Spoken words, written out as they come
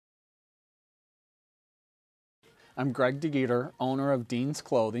I'm Greg DeGeeter, owner of Dean's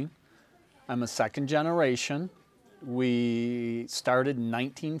Clothing. I'm a second generation. We started in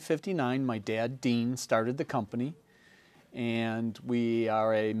 1959. My dad, Dean, started the company. And we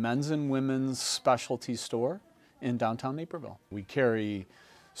are a men's and women's specialty store in downtown Naperville. We carry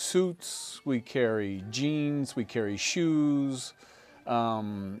suits, we carry jeans, we carry shoes.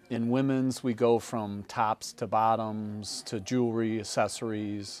 In women's, we go from tops to bottoms to jewelry,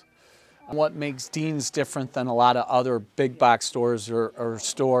 accessories. What makes Dean's different than a lot of other big box stores or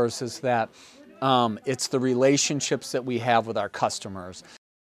stores is that it's the relationships that we have with our customers.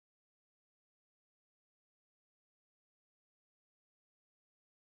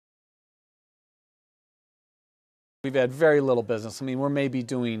 We've had very little business. I mean, we're maybe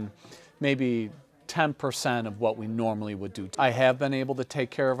doing 10% of what we normally would do. I have been able to take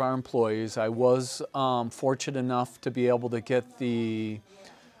care of our employees. I was fortunate enough to be able to get the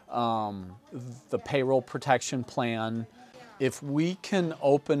payroll protection plan. If we can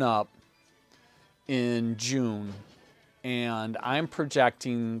open up in June, and I'm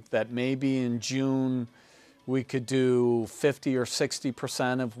projecting that maybe in June we could do 50 or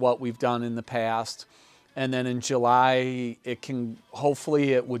 60% of what we've done in the past. And then in July,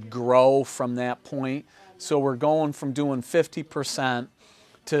 hopefully it would grow from that point. So we're going from doing 50%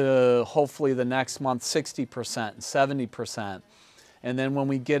 to hopefully the next month 60% and 70%. And then when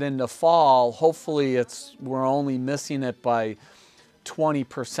we get into fall, hopefully we're only missing it by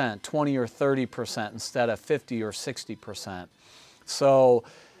 20%, 20 or 30% instead of 50 or 60%. So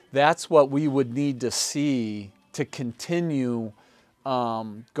that's what we would need to see to continue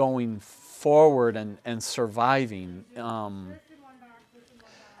going forward and surviving.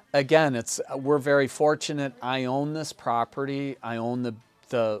 Again, we're very fortunate. I own this property. I own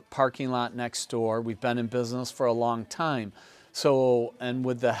the parking lot next door. We've been in business for a long time. So, and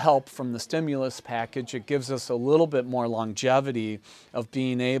with the help from the stimulus package, it gives us a little bit more longevity of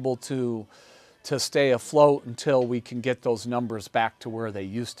being able to stay afloat until we can get those numbers back to where they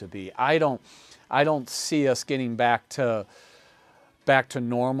used to be. I don't see us getting back to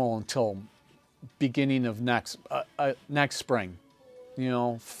normal until beginning of next spring, you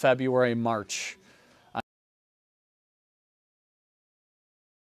know, February, March.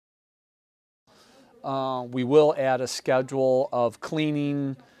 We will add a schedule of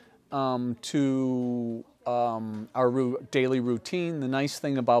cleaning to our daily routine. The nice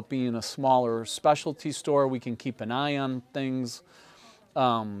thing about being a smaller specialty store, we can keep an eye on things,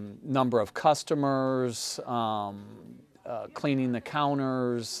 number of customers, cleaning the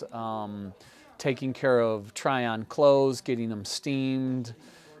counters, taking care of try-on clothes, getting them steamed,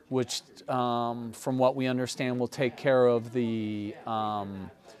 which from what we understand will take care of the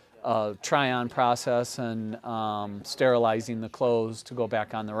try-on process and sterilizing the clothes to go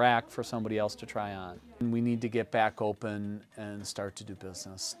back on the rack for somebody else to try on. And we need to get back open and start to do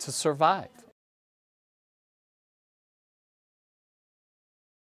business to survive.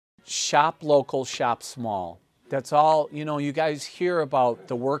 Shop local, shop small. That's all, you know, you guys hear about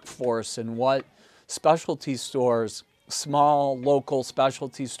the workforce and what specialty stores, small local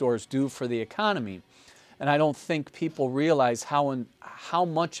specialty stores do for the economy. And I don't think people realize how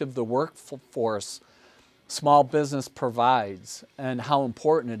much of the workforce small business provides and how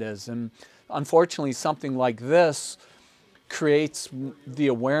important it is. And unfortunately, something like this creates the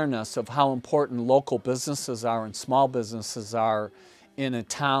awareness of how important local businesses are and small businesses are in a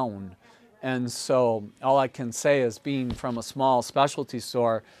town. And so all I can say is, being from a small specialty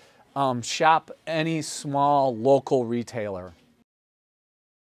store, shop any small local retailer.